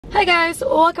Hi guys,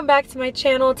 welcome back to my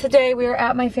channel. Today we are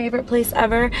at my favorite place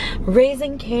ever,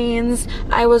 Raising Cane's.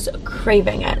 I was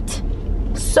craving it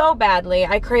so badly.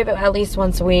 I crave it at least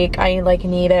once a week. I like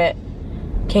need it.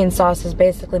 Cane sauce is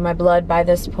basically my blood by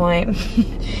this point.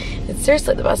 It's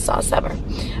seriously the best sauce ever.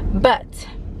 But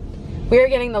we are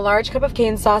getting the large cup of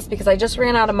cane sauce because I just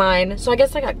ran out of mine. So I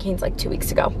guess I got Cane's like 2 weeks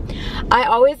ago. I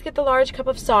always get the large cup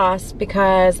of sauce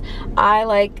because I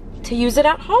like to use it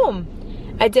at home.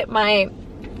 I dip my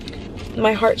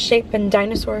heart-shaped and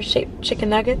dinosaur-shaped chicken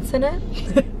nuggets in it.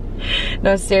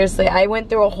 No, seriously, I went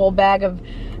through a whole bag of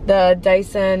the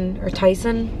Tyson,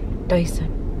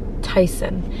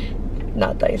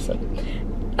 not Dyson.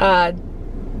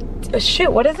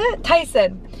 Shoot, what is it?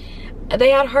 Tyson.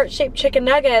 They had heart-shaped chicken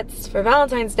nuggets for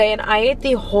Valentine's Day, and I ate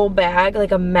the whole bag,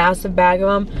 like a massive bag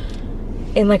of them,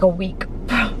 in like a week.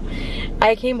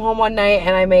 I came home one night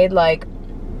and I made like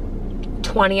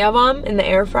 20 of them in the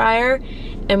air fryer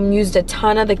and used a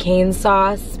ton of the cane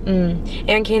sauce.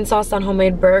 And cane sauce on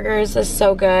homemade burgers is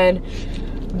so good.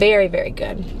 Very, very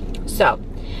good. So,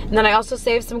 and then I also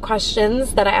saved some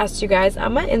questions that I asked you guys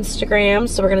on my Instagram,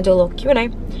 so we're gonna do a little Q&A.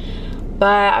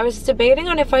 But I was debating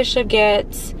on if I should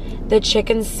get the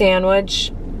chicken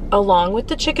sandwich along with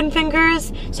the chicken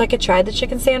fingers so I could try the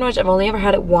chicken sandwich. I've only ever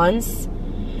had it once.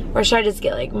 Or should I just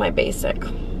get like my basic?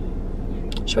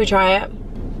 Should we try it?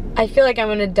 I feel like I'm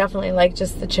gonna definitely like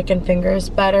just the chicken fingers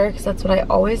better because that's what I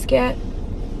always get.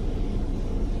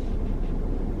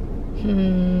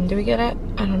 Do we get it?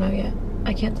 I don't know yet.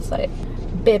 I can't decide.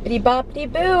 Bippity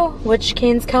boppity boo. Which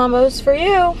Cane's combo's for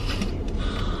you?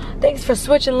 Thanks for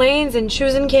switching lanes and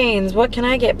choosing Cane's. What can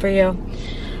I get for you?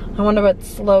 I wonder what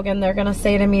slogan they're gonna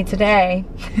say to me today.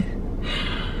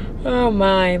 Oh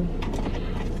my.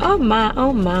 Oh my,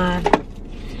 oh my.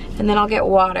 And then I'll get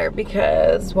water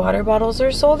because water bottles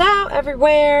are sold out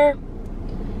everywhere.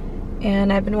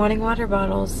 And I've been wanting water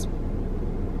bottles.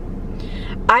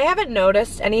 I haven't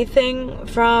noticed anything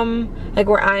from like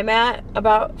where I'm at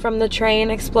from the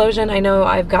train explosion. I know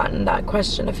I've gotten that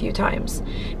question a few times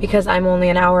because I'm only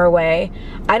an hour away.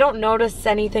 I don't notice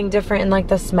anything different in like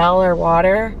the smell or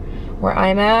water where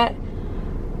I'm at,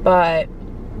 but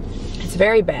it's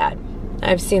very bad.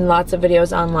 I've seen lots of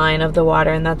videos online of the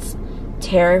water and that's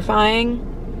terrifying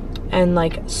and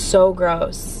like so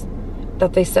gross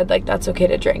that they said like that's okay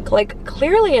to drink. Like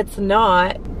clearly it's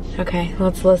not. Okay,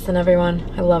 let's listen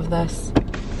everyone. I love this.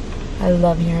 I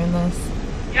love hearing this.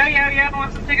 Yeah,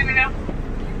 want some chicken to go?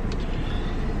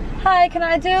 Hi, can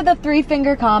I do the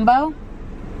 3-finger combo?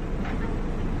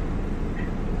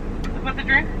 With the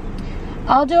drink?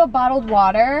 I'll do a bottled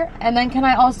water and then can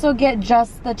I also get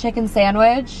just the chicken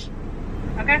sandwich?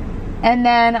 Okay. And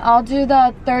then I'll do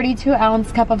the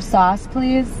 32-ounce cup of sauce,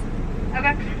 please.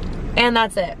 Okay. And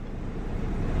that's it.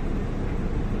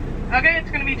 Okay,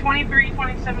 it's gonna be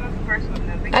 $23.27 as the first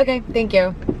one. Okay, thank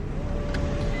you.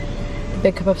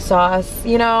 Big cup of sauce.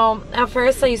 You know, at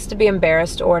first I used to be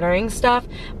embarrassed ordering stuff,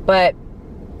 but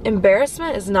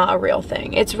embarrassment is not a real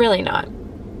thing. It's really not.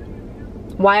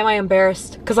 Why am I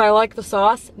embarrassed? Because I like the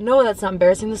sauce? No, that's not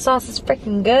embarrassing. The sauce is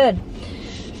freaking good.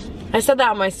 I said that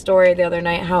on my story the other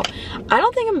night, how I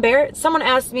don't think someone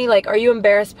asked me like, are you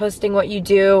embarrassed posting what you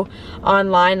do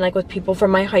online, like with people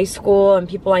from my high school and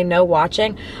people I know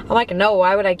watching? I'm like, no,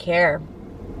 why would I care?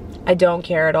 I don't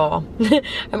care at all.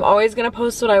 I'm always gonna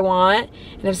post what I want,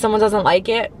 and if someone doesn't like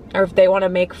it, or if they wanna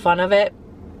make fun of it,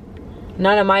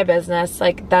 none of my business,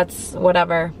 like that's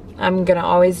whatever. I'm gonna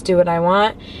always do what I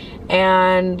want.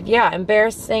 And yeah,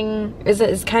 embarrassing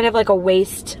is kind of like a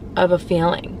waste of a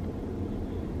feeling.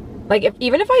 Like,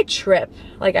 even if I trip,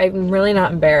 like, I'm really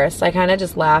not embarrassed. I kind of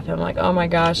just laugh. I'm like, oh my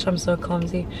gosh, I'm so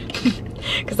clumsy.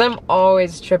 Because I'm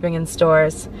always tripping in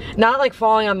stores. Not, like,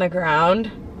 falling on the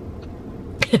ground.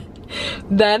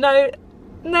 Then I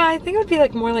think it would be,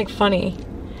 like, more, like, funny.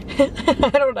 I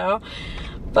don't know.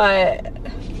 But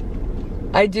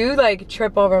I do, like,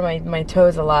 trip over my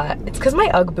toes a lot. It's because my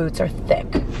Ugg boots are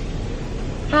thick.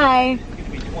 Hi. It's going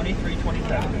to be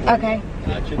 $23.27. Okay.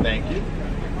 Gotcha, thank you.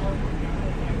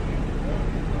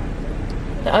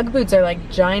 The Ugg boots are like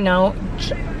ginormous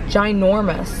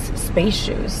space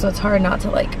shoes, so it's hard not to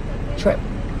like trip.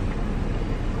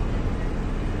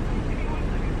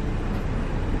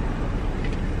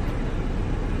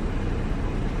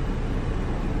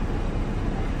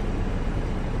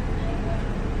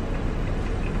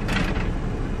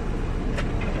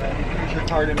 Here's your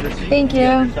card and receipt. Thank you.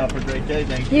 Have yourself a great day.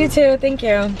 Thank you. You too, thank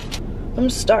you. I'm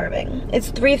starving.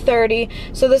 It's 3:30.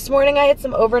 So this morning I had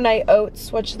some overnight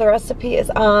oats, which the recipe is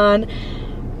on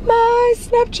my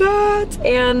Snapchat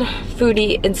and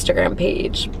foodie Instagram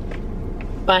page.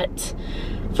 But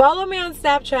Follow me on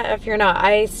Snapchat if you're not.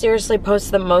 I seriously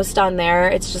post the most on there.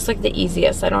 It's just like the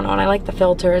easiest. I don't know, and I like the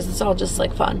filters. It's all just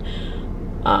like fun.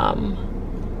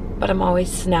 But I'm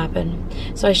always snapping.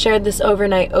 So I shared this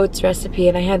overnight oats recipe,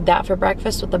 and I had that for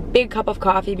breakfast with a big cup of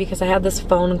coffee because I had this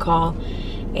phone call,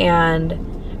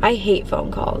 and I hate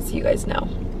phone calls, you guys know.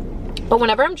 But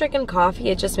whenever I'm drinking coffee,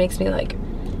 it just makes me like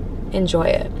enjoy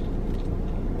it.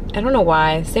 I don't know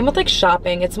why. Same with like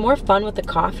shopping. It's more fun with the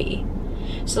coffee.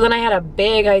 So then I had a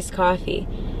big iced coffee,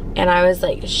 and I was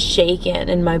like shaking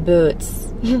in my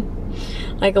boots.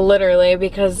 Like literally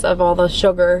because of all the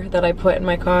sugar that I put in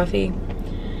my coffee.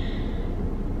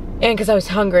 And because I was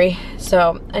hungry.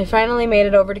 So I finally made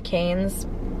it over to Cane's.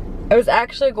 I was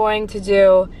actually going to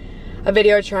do a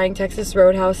video trying Texas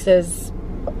Roadhouse's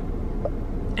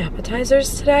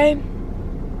appetizers today.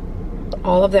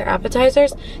 All of their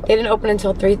appetizers. They didn't open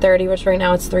until 3:30, which right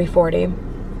now it's 3:40.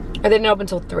 Or they didn't open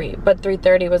until 3, but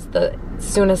 3:30 was the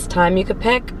soonest time you could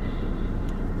pick.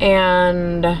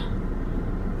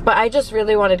 But I just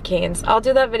really wanted Cane's. I'll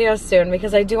do that video soon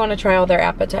because I do want to try all their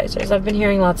appetizers. I've been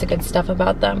hearing lots of good stuff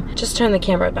about them. Just turn the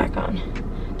camera back on.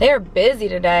 They are busy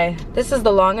today. This is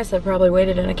the longest I've probably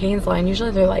waited in a Cane's line. Usually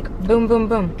they're like boom, boom,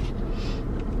 boom.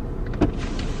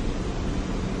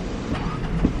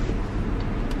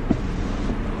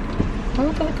 Why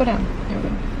won't that go down? There we go.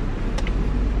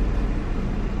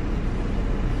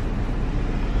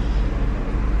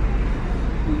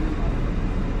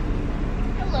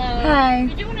 Hi.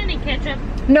 You doing any ketchup?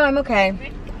 No, I'm okay.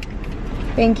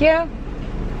 Thank you.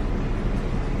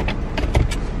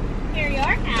 Here you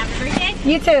are. Have a great day.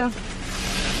 You too.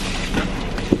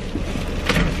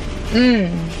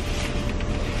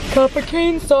 Cup of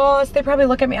cane sauce. They probably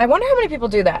look at me. I wonder how many people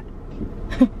do that.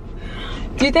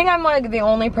 Do you think I'm like the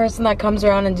only person that comes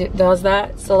around and does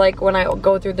that? So like when I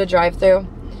go through the drive-thru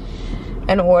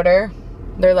and order,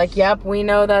 they're like, yep, we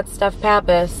know that's Steph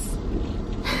Pappas.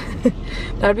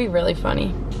 That'd be really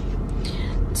funny.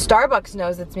 Starbucks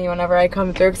knows it's me whenever I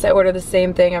come through because I order the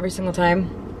same thing every single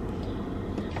time.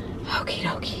 Okie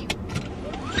dokie.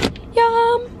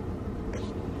 Yum!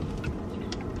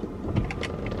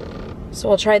 So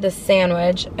we'll try this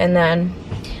sandwich and then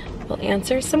we'll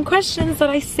answer some questions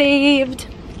that I saved.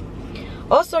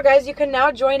 Also guys, you can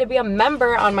now join to be a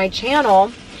member on my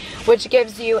channel, which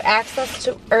gives you access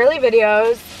to early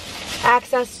videos,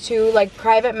 access to like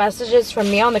private messages from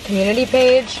me on the community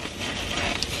page,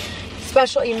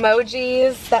 special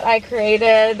emojis that I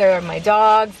created. They're my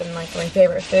dogs and like my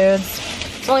favorite foods.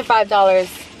 It's only $5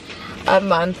 a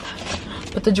month,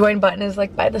 but the join button is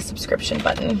like by the subscription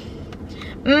button.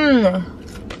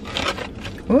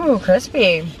 Ooh,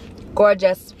 crispy.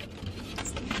 Gorgeous.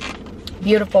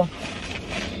 Beautiful.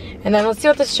 And then let's see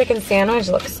what this chicken sandwich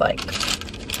looks like.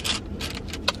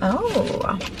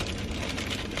 Oh.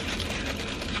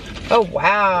 Oh,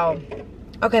 wow.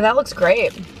 Okay, that looks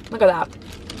great. Look at that.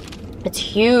 It's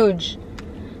huge.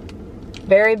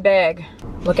 Very big.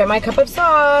 Look at my cup of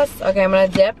sauce. Okay, I'm gonna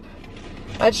dip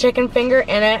a chicken finger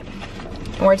in it.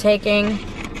 And we're taking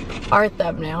our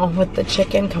thumbnail with the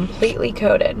chicken completely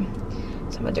coated.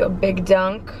 So I'm gonna do a big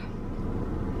dunk.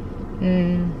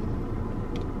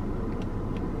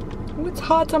 Oh, it's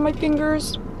hot on my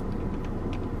fingers.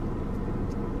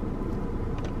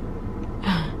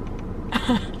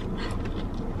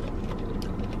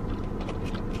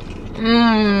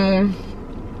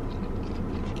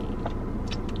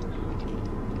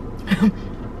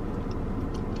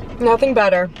 Nothing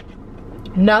better.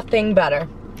 Nothing better.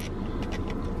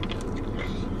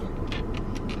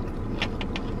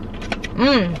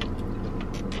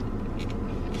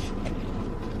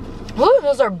 Ooh,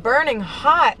 those are burning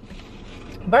hot.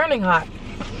 Burning hot.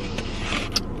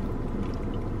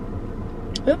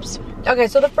 Oops. Okay,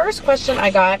 so the first question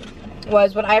I got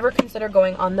was, would I ever consider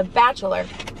going on The Bachelor?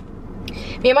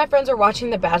 Me and my friends were watching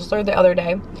The Bachelor the other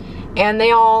day, and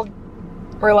they all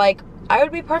were like, I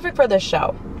would be perfect for this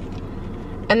show.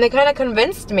 And they kind of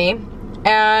convinced me,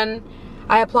 and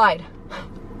I applied.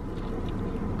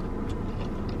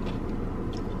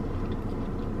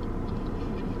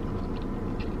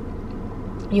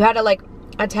 You had to like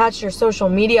attach your social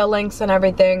media links and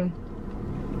everything,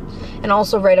 and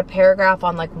also write a paragraph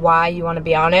on like why you want to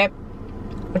be on it,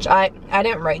 which I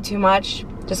didn't write too much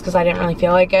just because I didn't really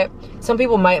feel like it. Some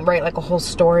people might write like a whole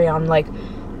story on like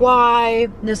why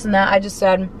this and that. I just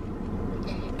said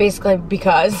basically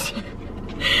because.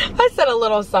 I said a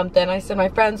little something. I said my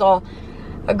friends all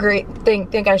agree,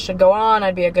 think I should go on.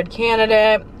 I'd be a good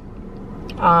candidate.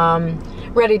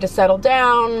 Ready to settle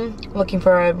down, looking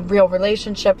for a real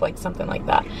relationship, like something like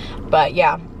that. But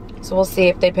yeah, so we'll see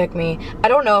if they pick me. I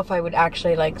don't know if I would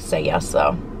actually like say yes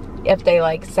though. If they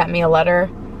like sent me a letter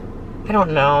I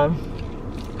don't know.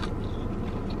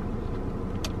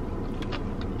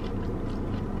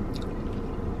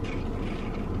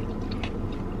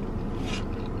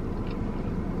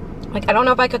 Like, I don't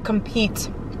know if I could compete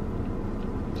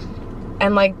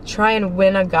and like try and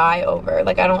win a guy over.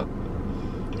 Like, I don't,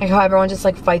 like how everyone just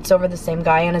like fights over the same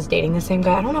guy and is dating the same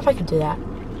guy. I don't know if I could do that.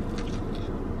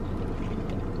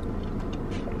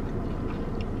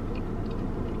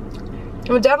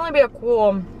 It would definitely be a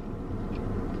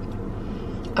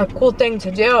cool thing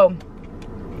to do.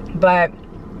 But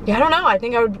yeah, I don't know. I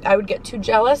think I would get too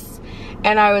jealous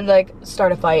and I would like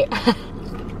start a fight.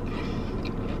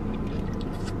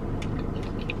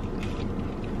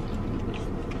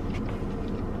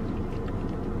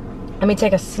 Let me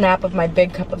take a snap of my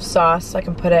big cup of sauce so I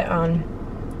can put it on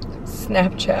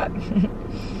Snapchat.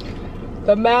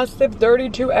 The massive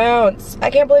 32 ounce.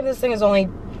 I can't believe this thing is only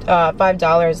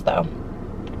 $5 though.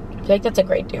 I feel like that's a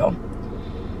great deal.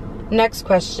 Next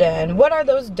question. What are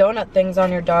those donut things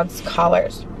on your dog's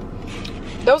collars?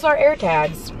 Those are air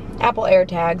tags. Apple air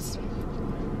tags.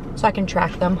 So I can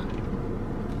track them.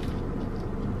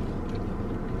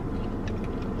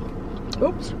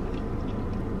 Oops.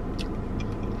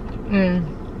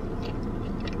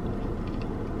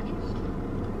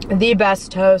 The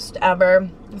best toast ever.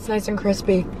 It's nice and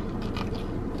crispy.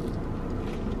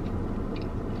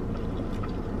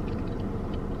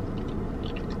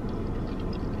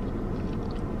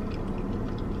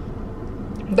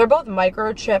 They're both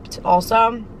microchipped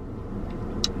also,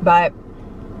 but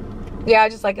yeah, I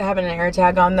just like having an air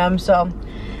tag on them, so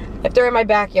if they're in my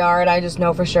backyard, I just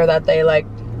know for sure that they like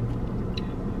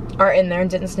are in there and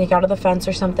didn't sneak out of the fence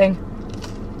or something.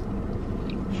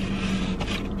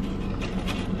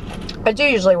 I do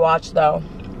usually watch though,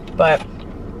 but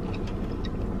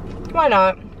why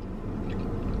not?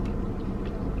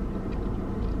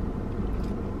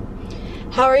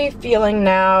 How are you feeling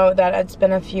now that it's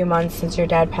been a few months since your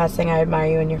dad passing? I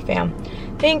admire you and your fam.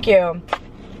 Thank you.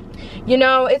 You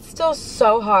know, it's still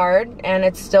so hard and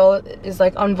it still is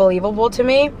like unbelievable to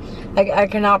me. Like, I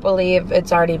cannot believe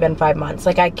it's already been 5 months.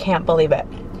 Like, I can't believe it.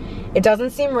 It doesn't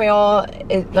seem real.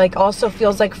 It like also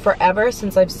feels like forever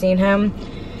since I've seen him.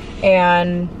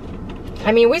 And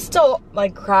I mean, we still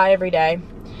like cry every day.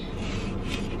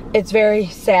 It's very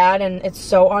sad and it's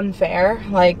so unfair,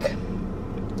 like,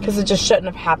 because it just shouldn't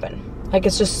have happened. Like,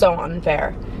 it's just so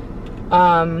unfair.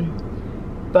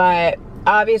 But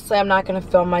obviously I'm not gonna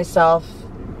film myself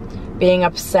being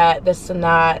upset, this and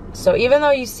that. So even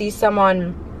though you see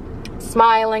someone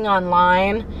smiling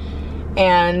online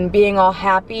and being all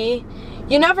happy,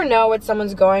 you never know what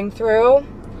someone's going through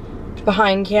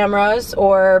behind cameras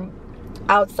or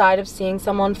outside of seeing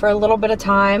someone for a little bit of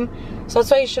time. So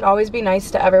that's why you should always be nice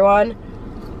to everyone,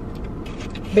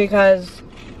 because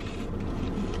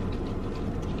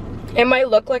it might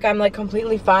look like I'm like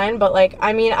completely fine, but like,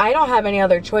 I mean, I don't have any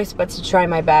other choice but to try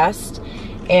my best,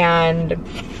 and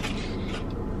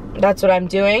that's what I'm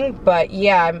doing. But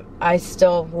yeah, I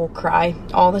still will cry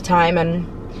all the time, and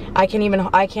I can't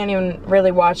even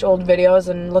really watch old videos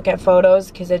and look at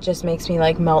photos because it just makes me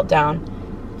like melt down.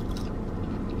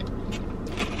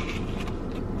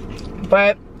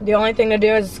 But the only thing to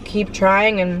do is keep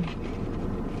trying, and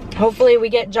hopefully we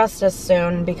get justice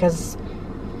soon, because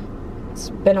it's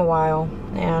been a while,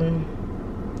 and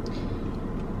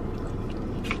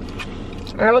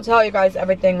I will tell you guys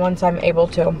everything once I'm able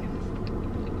to.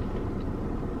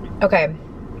 Okay.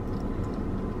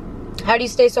 How do you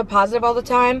stay so positive all the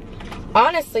time?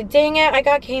 Honestly, dang it, I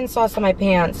got cane sauce on my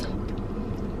pants.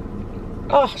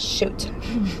 Oh, shoot.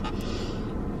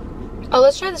 Oh,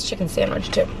 let's try this chicken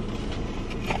sandwich too.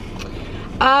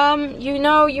 You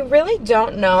know, you really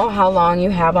don't know how long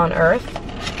you have on Earth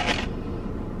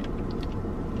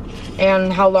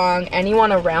and how long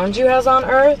anyone around you has on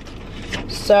Earth.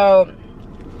 So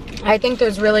I think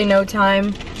there's really no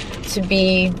time to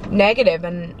be negative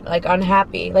and like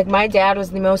unhappy. Like, my dad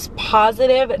was the most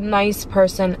positive, nice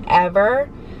person ever.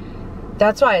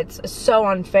 That's why it's so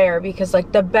unfair, because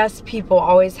like the best people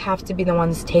always have to be the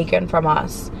ones taken from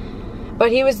us.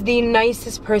 But he was the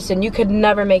nicest person. You could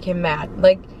never make him mad,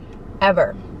 like,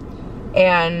 ever.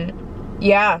 And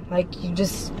yeah, like, you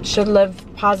just should live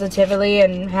positively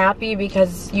and happy,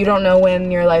 because you don't know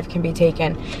when your life can be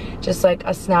taken. Just like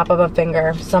a snap of a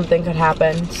finger, something could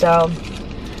happen. So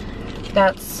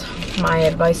that's my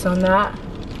advice on that.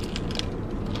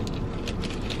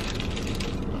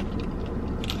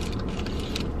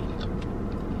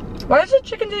 Why does the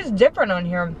chicken taste different on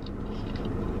here?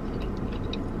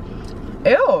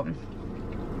 Ew.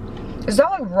 Is that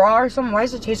like raw or something? Why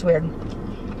does it taste weird?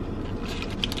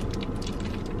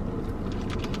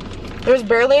 There's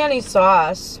barely any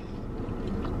sauce.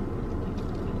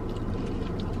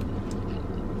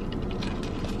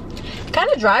 Kind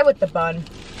of dry with the bun.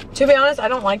 To be honest, I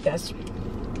don't like this.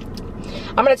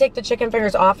 I'm gonna take the chicken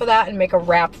fingers off of that and make a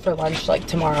wrap for lunch like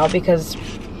tomorrow because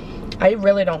I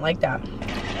really don't like that.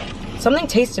 Something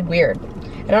tasted weird.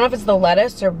 I don't know if it's the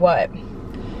lettuce or what.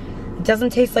 It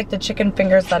doesn't taste like the chicken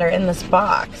fingers that are in this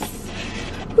box.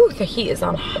 Ooh, the heat is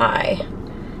on high.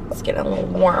 It's getting a little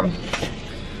warm.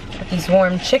 Got these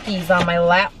warm chickies on my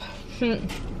lap.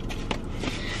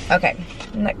 Okay,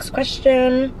 next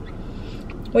question.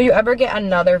 Will you ever get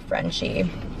another Frenchie?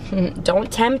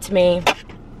 Don't tempt me.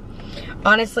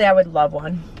 Honestly, I would love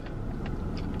one.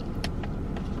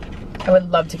 I would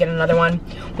love to get another one.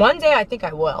 One day, I think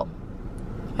I will.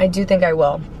 I do think I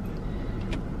will.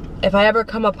 If I ever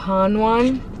come upon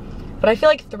one. But I feel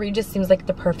like 3 just seems like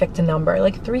the perfect number.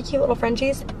 Like 3 cute little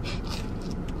Frenchies.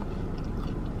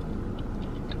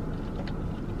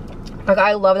 Like,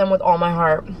 I love them with all my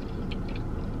heart.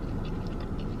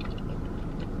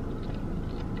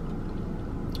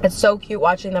 It's so cute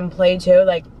watching them play too.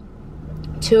 Like,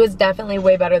 2 is definitely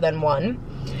way better than 1.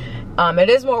 It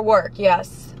is more work,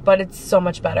 yes, but it's so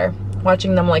much better.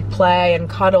 Watching them like play and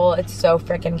cuddle, it's so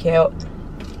freaking cute.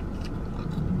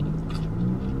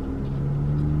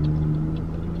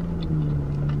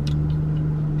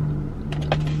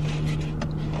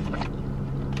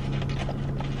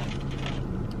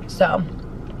 So,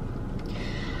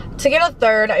 to get a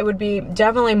third, it would be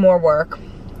definitely more work.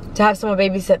 To have someone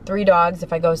babysit 3 dogs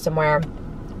if I go somewhere.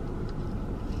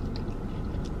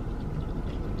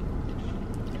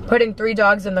 Putting 3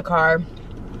 dogs in the car.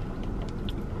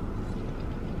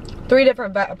 3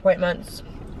 different vet appointments.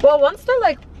 Well, once they're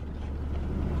like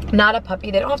not a puppy,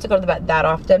 they don't have to go to the vet that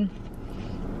often.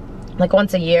 Like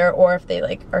once a year, or if they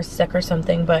like are sick or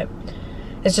something, but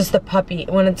it's just the puppy.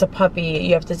 When it's a puppy,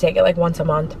 you have to take it like once a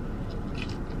month.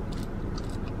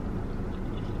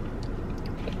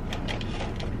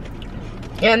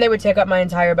 And they would take up my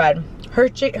entire bed.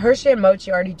 Hershey and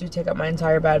Mochi already do take up my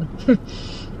entire bed.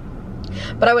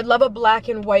 But I would love a black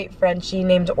and white Frenchie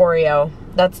named Oreo.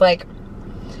 That's like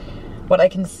what I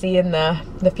can see in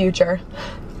the future.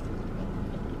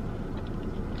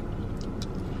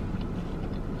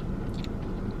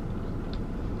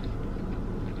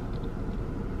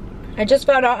 I just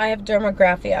found out I have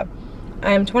dermagraphia.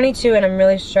 I am 22 and I'm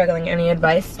really struggling. Any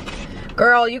advice?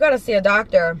 Girl, you gotta see a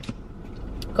doctor.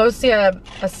 Go see a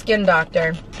skin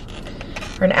doctor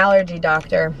or an allergy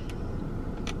doctor.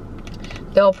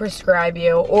 They'll prescribe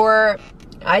you. Or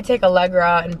I take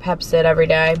Allegra and Pepsid every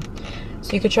day.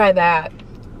 So you could try that.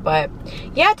 But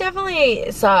yeah, it definitely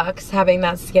sucks having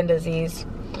that skin disease.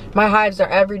 My hives are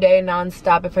every day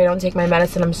nonstop. If I don't take my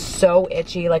medicine, I'm so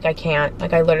itchy. Like I can't.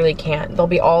 Like I literally can't. They'll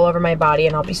be all over my body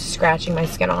and I'll be scratching my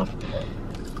skin off.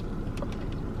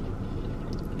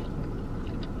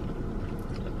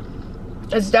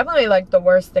 It's definitely like the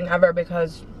worst thing ever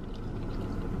because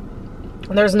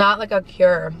there's not like a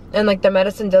cure. And like the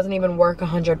medicine doesn't even work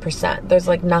 100%. There's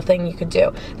like nothing you could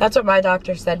do. That's what my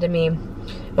doctor said to me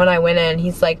when I went in.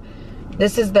 He's like,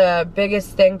 this is the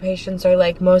biggest thing patients are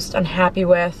like most unhappy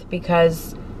with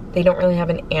because they don't really have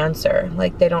an answer.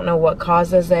 Like they don't know what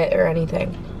causes it or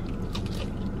anything.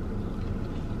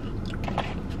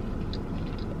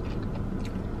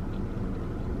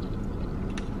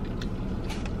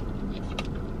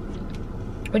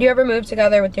 Would you ever move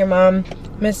together with your mom?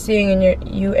 Miss seeing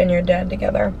you and your dad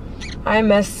together. I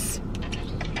miss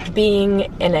being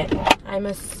in it. I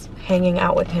miss hanging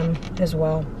out with him as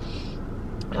well.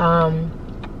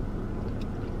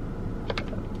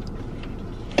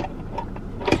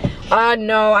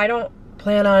 No, I don't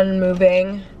plan on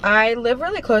moving. I live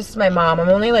really close to my mom. I'm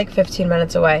only like 15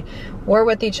 minutes away. We're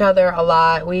with each other a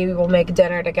lot. We will make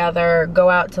dinner together, go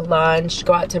out to lunch,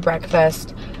 go out to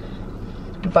breakfast.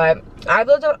 But I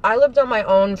lived on my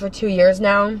own for 2 years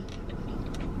now.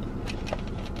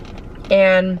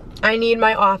 And I need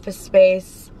my office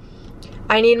space.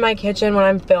 I need my kitchen when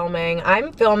I'm filming.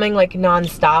 I'm filming like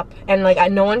non-stop. And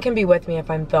like no one can be with me if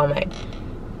I'm filming.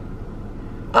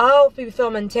 I'll be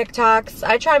filming TikToks.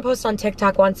 I try and post on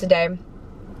TikTok once a day.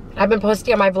 I've been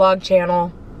posting on my vlog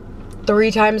channel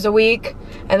 3 times a week.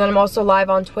 And then I'm also live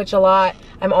on Twitch a lot.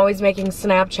 I'm always making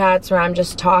Snapchats where I'm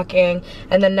just talking.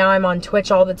 And then now I'm on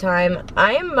Twitch all the time.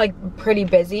 I am like pretty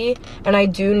busy and I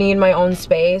do need my own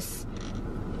space.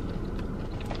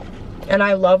 And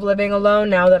I love living alone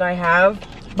now that I have.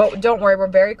 But don't worry, we're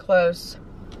very close.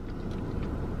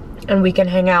 And we can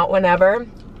hang out whenever.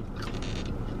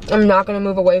 I'm not gonna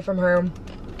move away from her.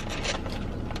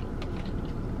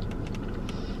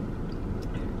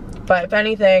 But if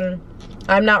anything,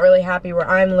 I'm not really happy where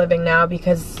I'm living now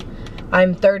because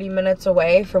I'm 30 minutes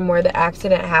away from where the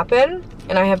accident happened.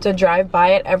 and I have to drive by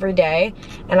it every day,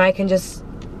 and I can just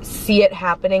see it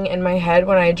happening in my head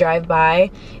when I drive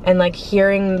by, and like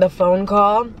hearing the phone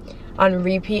call on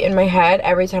repeat in my head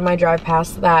every time I drive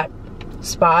past that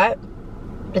spot.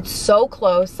 It's so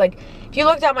close. Like if you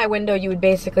looked out my window, you would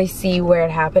basically see where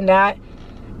it happened at,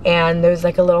 and there's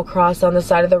like a little cross on the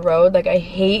side of the road. Like I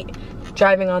hate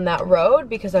driving on that road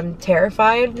because I'm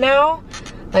terrified now.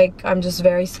 Like I'm just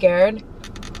very scared,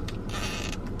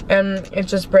 and it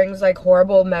just brings like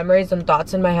horrible memories and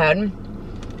thoughts in my head.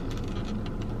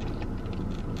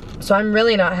 So I'm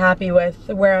really not happy with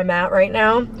where I'm at right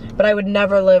now, but I would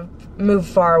never move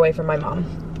far away from my mom.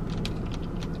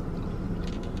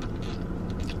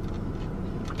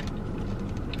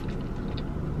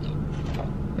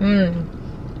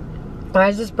 Why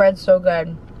is this bread so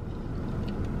good?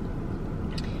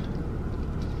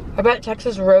 I bet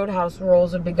Texas Roadhouse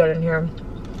rolls would be good in here.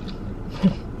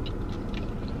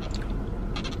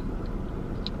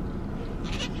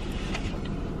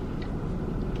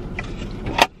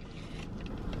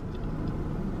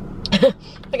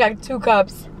 I got 2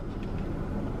 cups.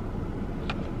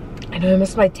 I know I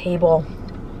missed my table.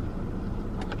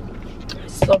 I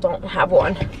still don't have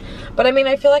one. But I mean,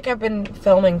 I feel like I've been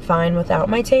filming fine without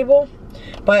my table.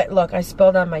 But look, I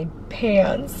spilled on my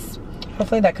pants.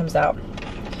 Hopefully that comes out.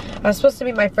 I was supposed to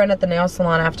meet my friend at the nail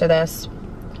salon after this.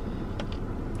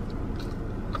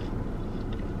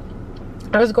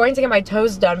 I was going to get my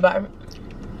toes done, but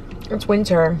it's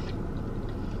winter.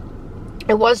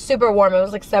 It was super warm. It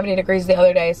was like 70 degrees the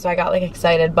other day, so I got like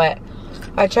excited, but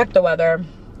I checked the weather.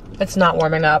 It's not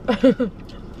warming up.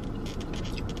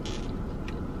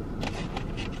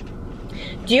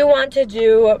 Do you want to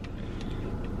do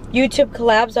YouTube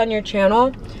collabs on your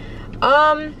channel?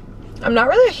 I'm not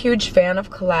really a huge fan of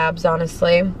collabs,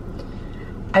 honestly.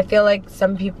 I feel like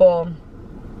some people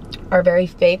are very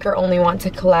fake or only want to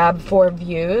collab for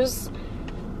views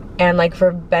and like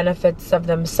for benefits of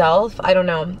themselves. I don't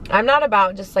know. I'm not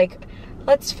about just like,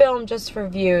 let's film just for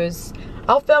views.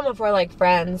 I'll film if we're like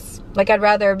friends. Like I'd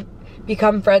rather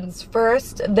become friends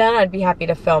first, then I'd be happy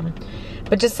to film.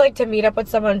 But just like to meet up with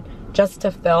someone just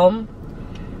to film,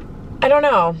 I don't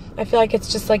know. I feel like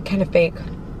it's just like kind of fake.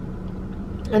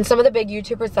 And some of the big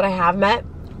YouTubers that I have met,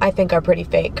 I think are pretty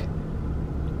fake.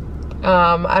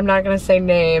 I'm not gonna say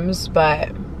names,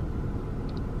 but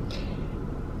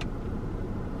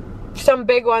some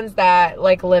big ones that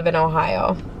like live in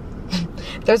Ohio.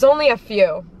 There's only a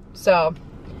few, so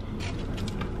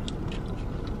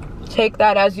take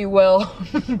that as you will.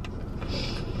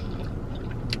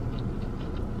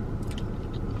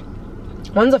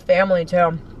 One's a family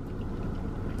too.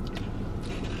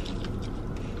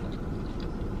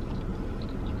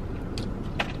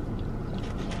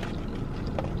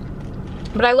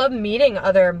 But I love meeting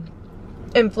other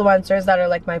influencers that are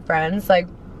like my friends. Like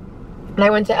when I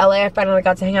went to LA, I finally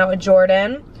got to hang out with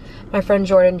Jordan, my friend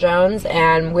Jordan Jones,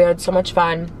 and we had so much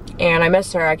fun. And I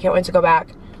miss her. I can't wait to go back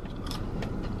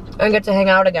and get to hang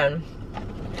out again.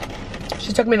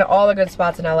 She took me to all the good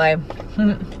spots in LA.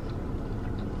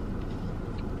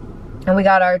 And we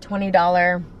got our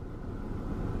 $20.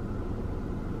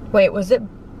 Wait, was it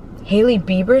Hailey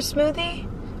Bieber smoothie?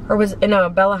 Or was it, no,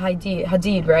 Bella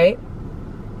Hadid, right?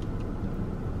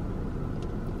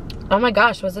 Oh my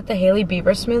gosh, was it the Hailey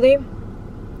Bieber smoothie?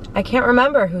 I can't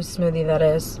remember whose smoothie that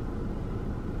is.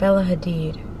 Bella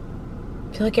Hadid.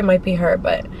 I feel like it might be her,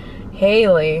 but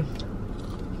Hailey.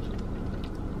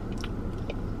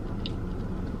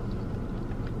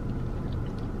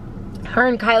 Her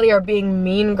and Kylie are being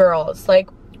mean girls, like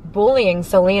bullying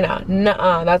Selena.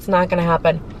 Nuh-uh, that's not gonna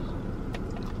happen.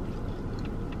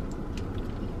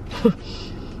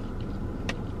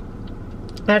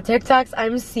 Now TikToks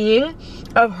I'm seeing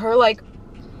of her like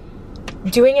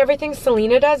doing everything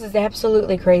Selena does is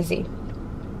absolutely crazy.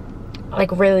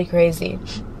 Like really crazy.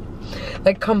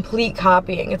 Like complete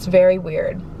copying. It's very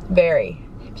weird. Very.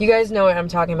 If you guys know what I'm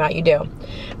talking about, you do.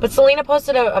 But Selena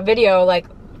posted a video like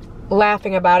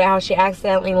laughing about it, how she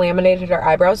accidentally laminated her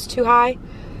eyebrows too high,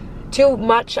 too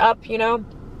much up, you know.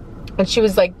 And she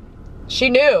was like, she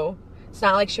knew. It's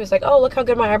not like she was like, oh, look how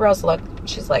good my eyebrows look.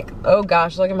 She's like, oh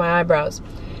gosh, look at my eyebrows.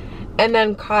 And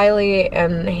then Kylie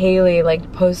and Hailey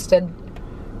like posted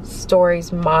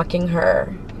stories mocking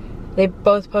her. They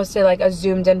both posted like a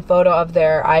zoomed in photo of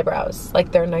their eyebrows,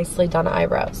 like their nicely done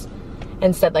eyebrows,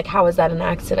 and said like, how is that an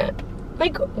accident?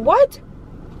 Like, what?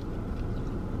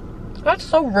 That's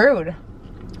so rude.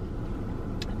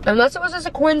 Unless it was just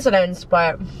a coincidence,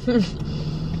 but I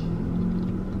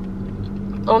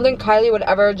don't think Kylie would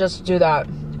ever just do that.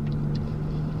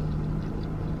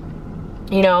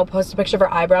 You know, post a picture of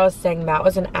her eyebrows saying that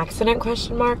was an accident,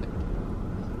 question mark.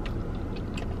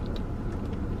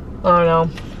 I don't know.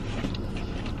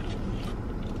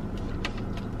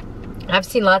 I've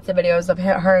seen lots of videos of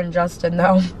her and Justin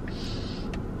though.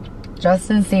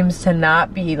 Justin seems to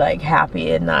not be like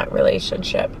happy in that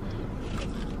relationship.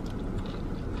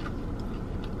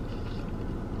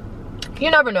 You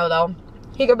never know though.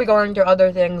 He could be going through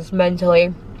other things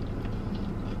mentally.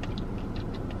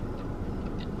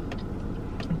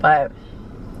 But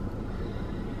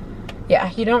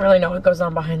yeah, you don't really know what goes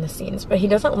on behind the scenes, but he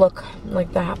doesn't look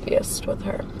like the happiest with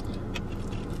her.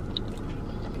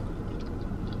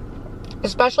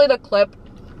 Especially the clip.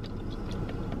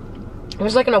 It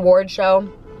was like an award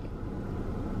show.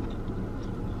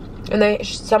 And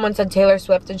someone said Taylor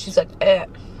Swift and she's like, eh.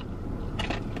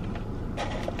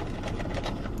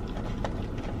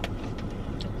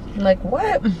 I'm like,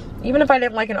 what? Even if I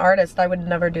didn't like an artist, I would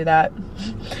never do that.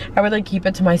 I would like keep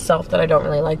it to myself that I don't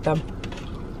really like them.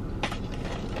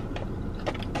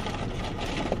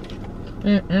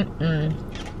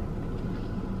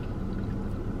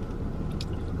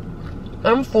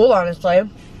 I'm full, honestly.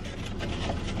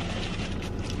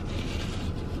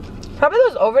 Probably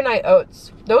those overnight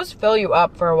oats. Those fill you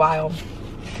up for a while.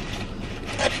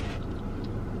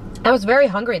 I was very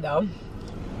hungry though.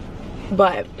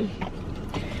 But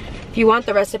if you want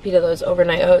the recipe to those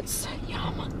overnight oats,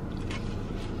 yum.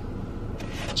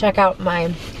 Check out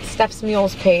my Steph's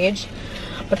Mules page.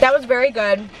 But that was very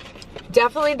good.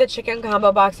 Definitely the chicken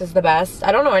combo box is the best.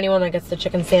 I don't know anyone that gets the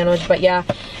chicken sandwich, but yeah,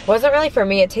 it wasn't really for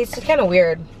me. It tasted kind of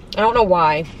weird. I don't know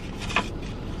why.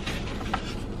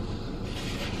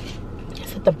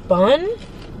 Is it the bun?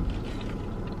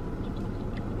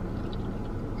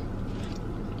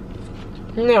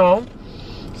 No,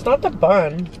 it's not the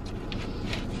bun.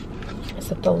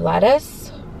 Is it the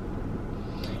lettuce?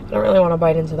 I don't really want to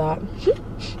bite into that.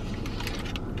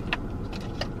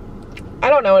 I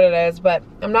don't know what it is, but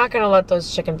I'm not going to let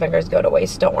those chicken fingers go to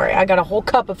waste. Don't worry. I got a whole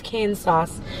cup of cane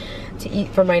sauce to eat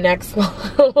for my next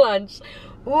lunch.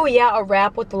 Ooh, yeah, a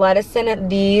wrap with the lettuce in it.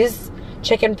 These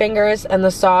chicken fingers and the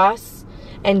sauce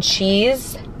and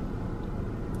cheese.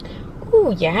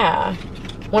 Ooh, yeah.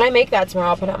 When I make that tomorrow,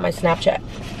 I'll put it on my Snapchat.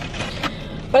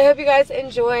 But I hope you guys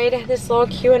enjoyed this little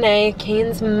Q&A,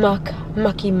 Kane's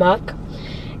Mucky Muck.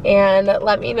 And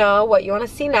let me know what you want to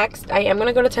see next. I am going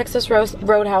to go to Texas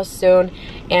Roadhouse soon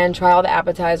and try all the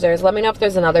appetizers. Let me know if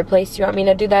there's another place you want me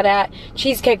to do that at.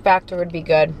 Cheesecake Factory would be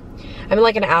good. I'm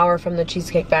like an hour from the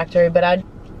Cheesecake Factory, but I'd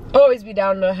always be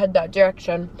down to head that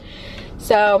direction.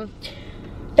 So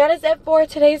that is it for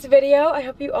today's video. I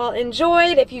hope you all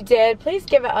enjoyed. If you did, please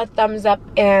give it a thumbs up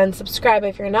and subscribe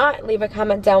if you're not. Leave a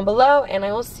comment down below, and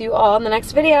I will see you all in the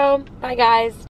next video. Bye, guys.